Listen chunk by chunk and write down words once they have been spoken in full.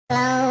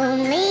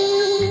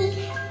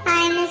Lonely,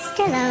 I'm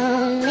Mr.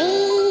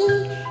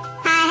 Lonely.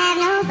 I have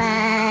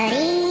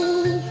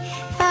nobody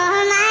for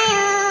my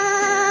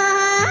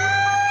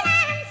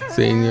own.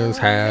 Seniors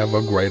have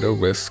a greater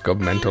risk of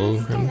mental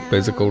and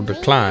physical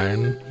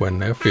decline when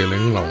they're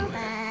feeling lonely.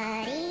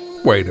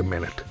 Wait a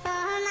minute.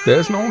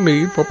 There's no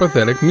need for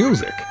pathetic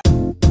music.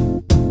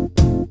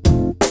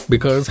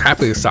 Because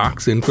Happy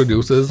Socks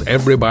introduces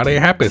Everybody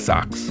Happy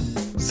Socks.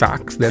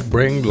 Socks that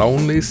bring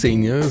lonely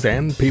seniors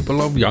and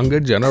people of younger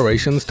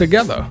generations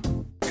together.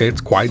 It's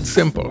quite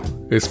simple,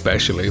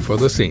 especially for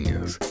the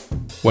seniors.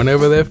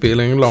 Whenever they're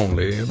feeling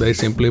lonely, they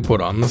simply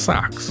put on the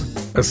socks.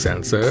 A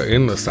sensor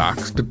in the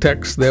socks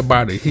detects their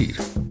body heat.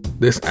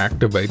 This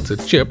activates a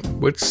chip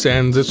which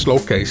sends its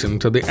location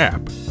to the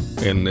app.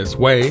 In this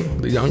way,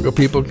 the younger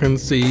people can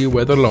see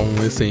where the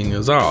lonely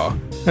seniors are,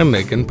 and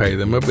they can pay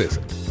them a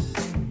visit.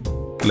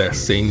 Less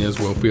seniors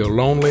will feel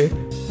lonely,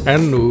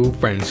 and new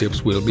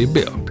friendships will be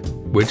built,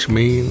 which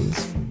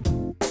means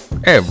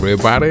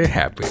everybody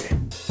happy.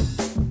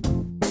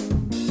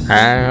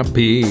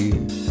 Happy,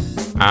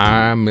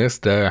 I'm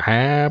Mr.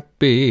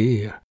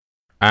 Happy.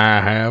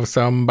 I have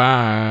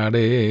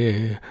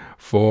somebody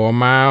for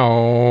my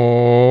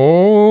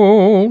own.